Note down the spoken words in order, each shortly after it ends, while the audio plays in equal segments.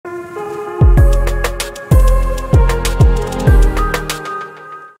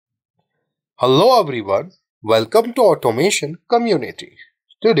Hello everyone, welcome to Automation Community.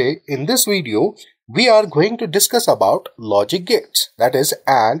 Today in this video, we are going to discuss about logic gates, that is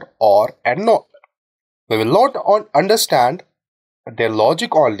AND, OR and NOT. We will not understand their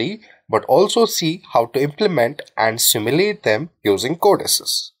logic only, but also see how to implement and simulate them using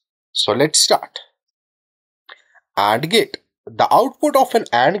CODESYS. So let's start. AND gate. The output of an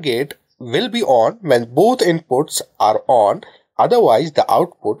AND gate will be on when both inputs are on, otherwise the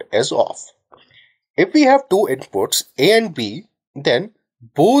output is off. If we have two inputs A and B, then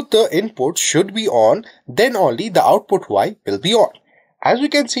both the inputs should be on, then only the output Y will be on. As we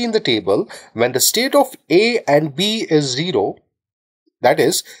can see in the table, when the state of A and B is 0, that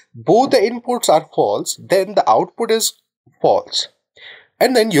is, both the inputs are false, then the output is false.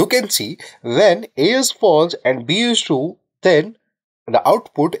 And then you can see when A is false and B is true, then the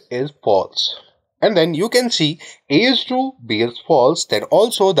output is false. And then you can see A is true, B is false, then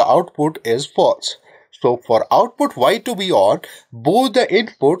also the output is false. So for output Y to be on, both the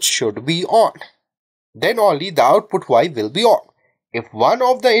inputs should be on. Then only the output Y will be on. If one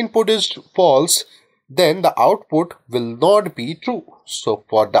of the input is false, then the output will not be true. So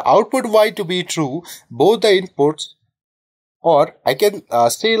for the output Y to be true, both the inputs, or I can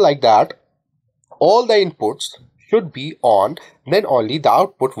say like that, all the inputs should be on, then only the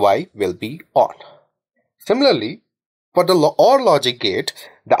output Y will be on. Similarly, for the OR logic gate,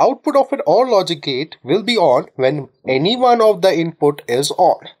 the output of an OR logic gate will be on when any one of the input is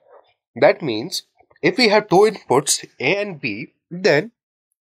on. That means if we have two inputs A and B, then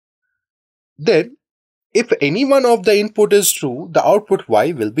if any one of the input is true, the output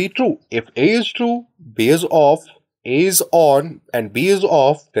Y will be true. If A is true, B is off, A is on and B is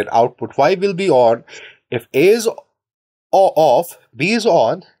off, then output Y will be on. If A is off, B is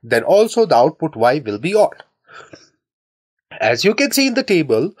on, then also the output Y will be on. As you can see in the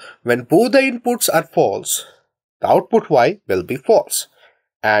table, when both the inputs are false, the output Y will be false.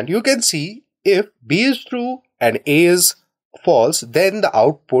 And you can see if B is true and A is false, then the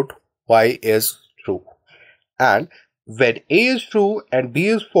output Y is true. And when A is true and B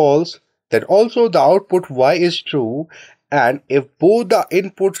is false, then also the output Y is true. And if both the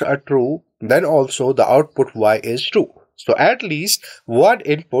inputs are true, then also the output Y is true. So at least one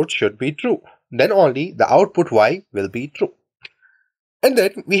input should be true. Then only the output Y will be true. And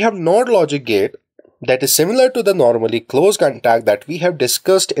then we have NOT logic gate that is similar to the normally closed contact that we have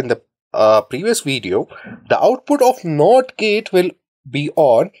discussed in the previous video. The output of NOT gate will be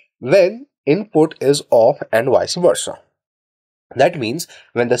on when input is off and vice versa. That means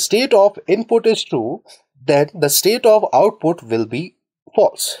when the state of input is true, then the state of output will be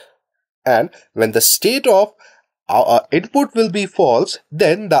false. And when the state of input will be false,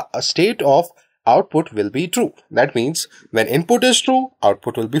 then the state of output will be true. That means when input is true,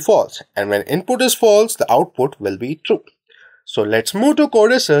 output will be false. And when input is false, the output will be true. So let's move to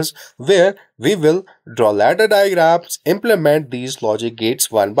CODESYS, where we will draw ladder diagrams, implement these logic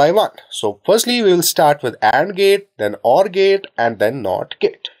gates one by one. So firstly, we will start with AND gate, then OR gate, and then NOT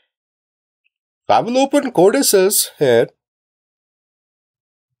gate. So I will open CODESYS here.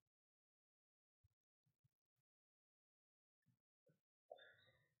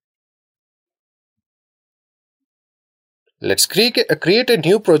 Let's create a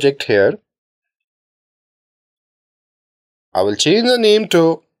new project here. I will change the name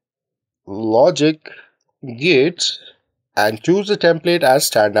to logic gates and choose the template as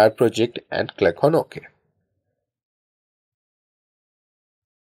standard project and click on OK.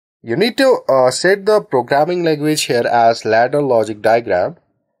 You need to set the programming language here as ladder logic diagram.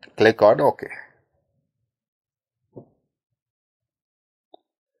 Click on OK.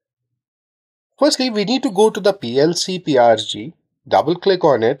 Firstly, we need to go to the PLC PRG, double click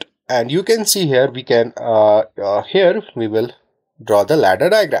on it, and you can see here we can here we will draw the ladder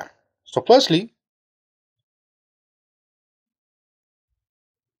diagram. So firstly,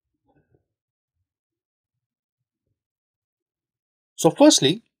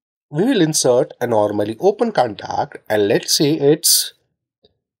 we will insert a normally open contact, and let's say it's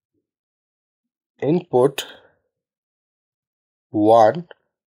input 1.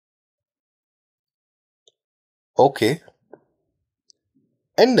 Okay.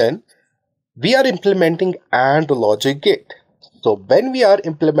 And then we are implementing AND logic gate. So when we are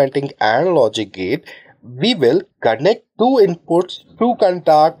implementing AND logic gate, we will connect two inputs, two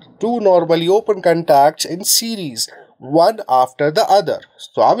contacts, two normally open contacts in series, one after the other.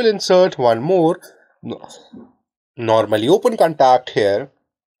 So I will insert one more normally open contact here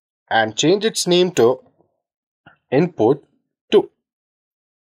and change its name to input 2.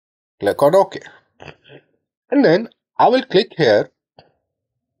 Click on OK. And then I will click here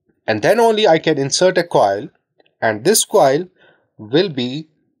and then only I can insert a coil, and this coil will be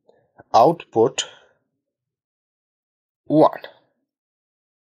output 1.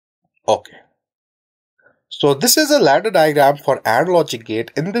 Okay. So this is a ladder diagram for AND logic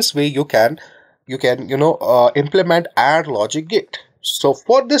gate. In this way, you can implement AND logic gate. So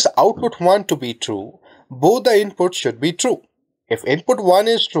for this output 1 to be true, both the inputs should be true. If input 1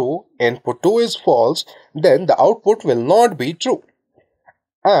 is true, input 2 is false, then the output will not be true.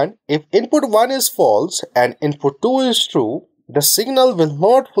 And if input 1 is false and input 2 is true, the signal will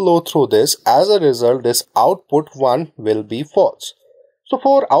not flow through this. As a result, this output 1 will be false. So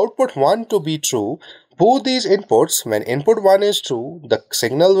for output 1 to be true, both these inputs, when input 1 is true, the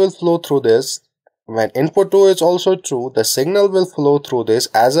signal will flow through this. When input 2 is also true, the signal will flow through this.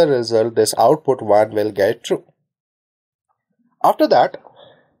 As a result, this output 1 will get true. After that,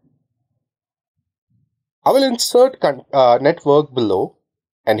 I will insert network below,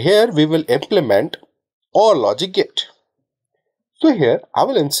 and here we will implement OR logic gate. So here I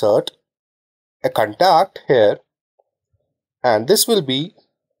will insert a contact here, and this will be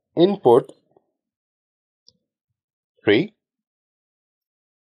input 3.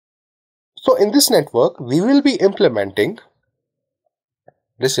 So in this network, we will be implementing,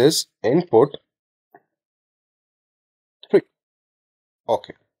 this is input 3.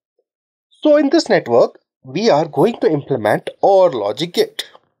 Okay. So in this network, we are going to implement OR logic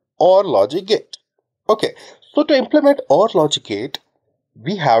gate. OR logic gate. Okay. So to implement OR logic gate,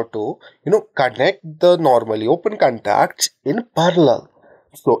 we have to, connect the normally open contacts in parallel.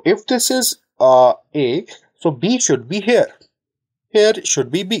 So if this is A, so B should be here. Here should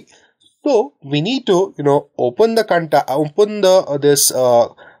be B. So we need to, open the contact, open the this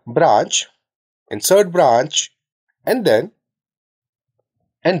branch, insert branch, and then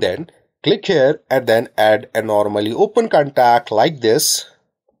click here and then add a normally open contact like this.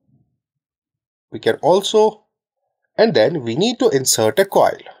 We can also, and then we need to insert a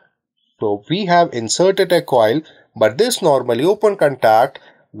coil. So we have inserted a coil, but this normally open contact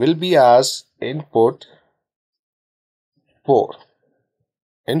will be as input 4.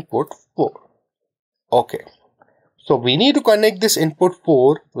 Input 4. Okay. So we need to connect this input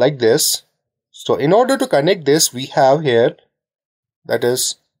 4 like this. So in order to connect this, we have here, that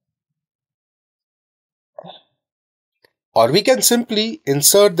is, or we can simply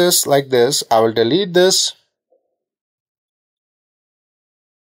insert this like this. I will delete this.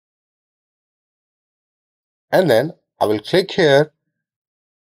 And then I will click here.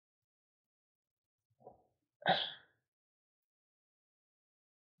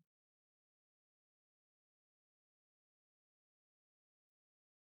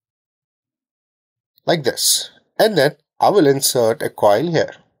 Like this. And then I will insert a coil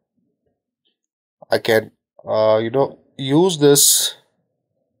here. I can, use this.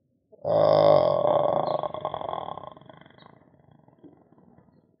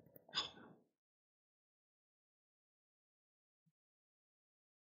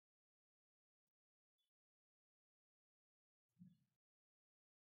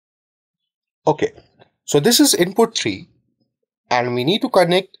 Okay. So this is input 3. And we need to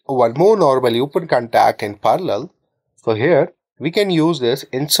connect one more normally open contact in parallel. So here we can use this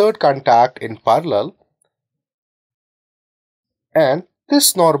insert contact in parallel, and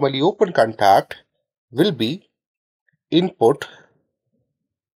this normally open contact will be input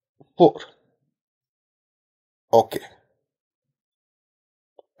 4. Okay.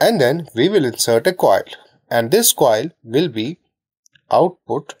 And then we will insert a coil, and this coil will be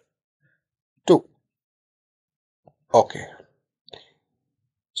output 2. Okay.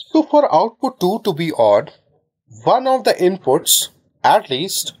 So for output 2 to be on, one of the inputs, at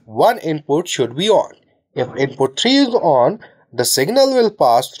least one input should be on. If input 3 is on, the signal will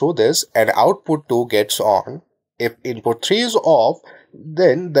pass through this and output 2 gets on. If input 3 is off,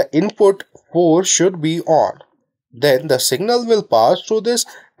 then the input 4 should be on. Then the signal will pass through this.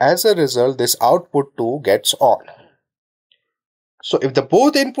 As a result, this output 2 gets on. So if the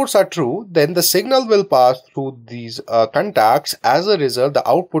both inputs are true, then the signal will pass through these contacts. As a result, the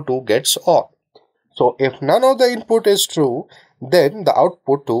output 2 gets on. So if none of the input is true, then the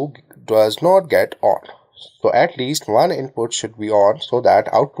output 2 does not get on. So at least one input should be on so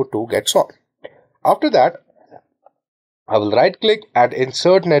that output 2 gets on. After that, I will right click and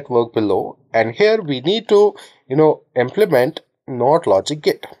insert network below, and here we need to implement NOT logic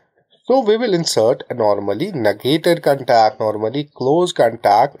gate. So we will insert a normally negated contact, normally closed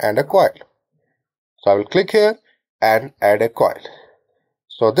contact, and a coil. So I will click here and add a coil.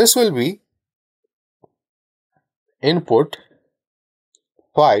 So this will be input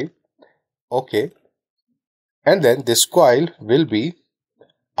 5. Okay. And then this coil will be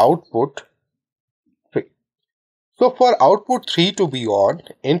output 3. So for output 3 to be on,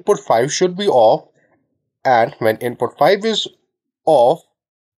 input 5 should be off, and when input 5 is off,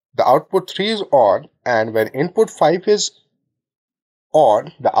 the output 3 is on, and when input 5 is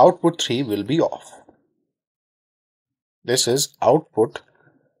on, the output 3 will be off. This is output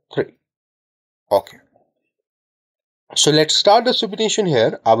 3. Okay. So let's start the simulation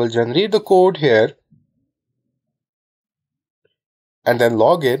here. I will generate the code here and then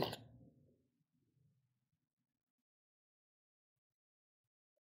log in.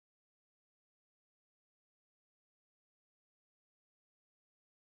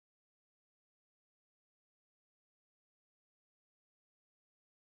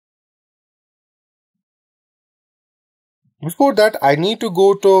 Before that, I need to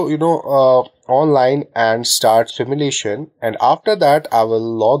go to online and start simulation, and after that I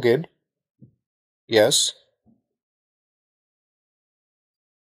will log in. Yes,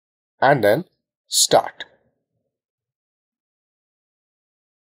 and then start.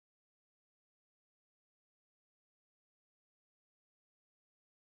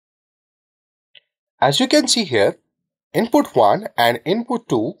 As you can see here, input 1 and input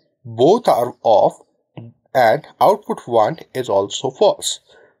 2 both are off, and output 1 is also false.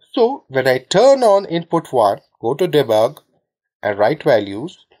 So when I turn on input 1, go to debug and write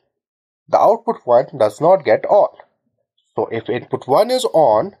values, the output 1 does not get on. So if input 1 is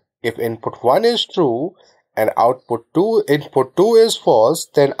on, if input 1 is true and input 2 is false,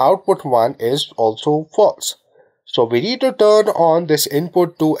 then output 1 is also false. So we need to turn on this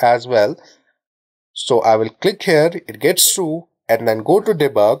input 2 as well. So I will click here, it gets true, and then go to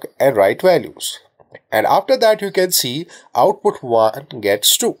debug and write values. And after that you can see output 1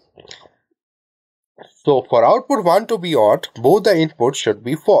 gets true. So for output 1 to be on, both the inputs should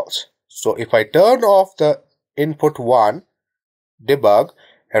be false. So if I turn off the input 1, debug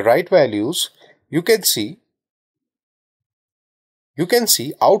and write values, you can see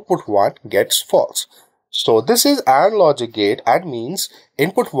output 1 gets false. So this is AND logic gate, and means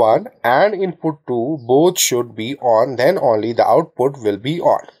input 1 and input 2 both should be on, then only the output will be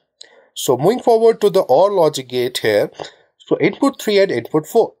on. So moving forward to the OR logic gate here, so input 3 and input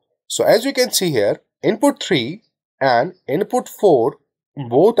 4. So as you can see here, input 3 and input 4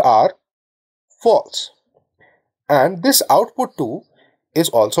 both are false, and this output 2 is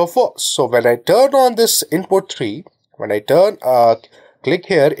also false. So when I turn on this input 3, when I click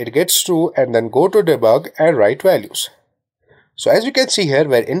here, it gets true, and then go to debug and write values. So as you can see here,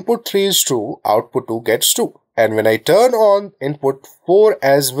 when input 3 is true, output 2 gets true, and when I turn on input 4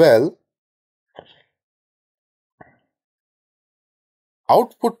 as well,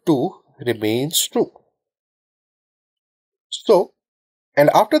 output 2 remains true. So, and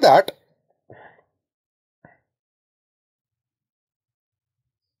after that,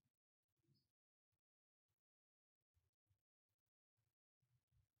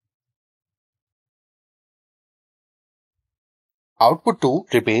 output 2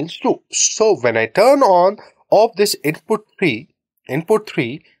 remains true. So when I turn on off this input 3,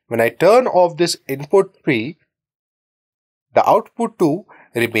 when I turn off this input 3, the output 2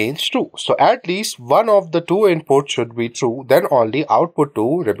 remains true. So at least one of the two inputs should be true, then only output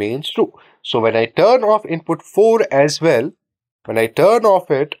 2 remains true. So when I turn off input 4 as well, when I turn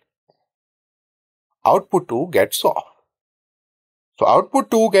off it, output 2 gets off. So output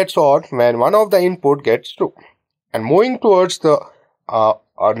 2 gets on when one of the input gets true. And moving towards the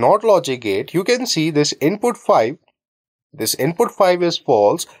NOT logic gate, you can see this input 5. This input 5 is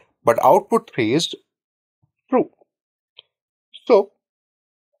false, but output 3 is true. So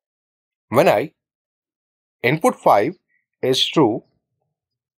when input 5 is true,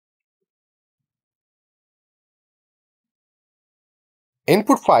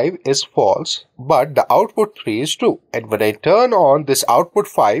 input 5 is false, but the output 3 is true. And when I turn on this output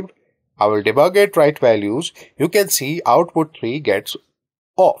 5, I will debug it, write values. You can see output 3 gets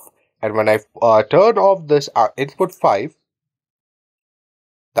off. And when I turn off this input 5,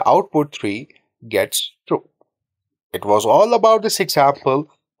 the output 3 gets true. It was all about this example.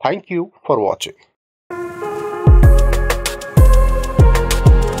 Thank you for watching.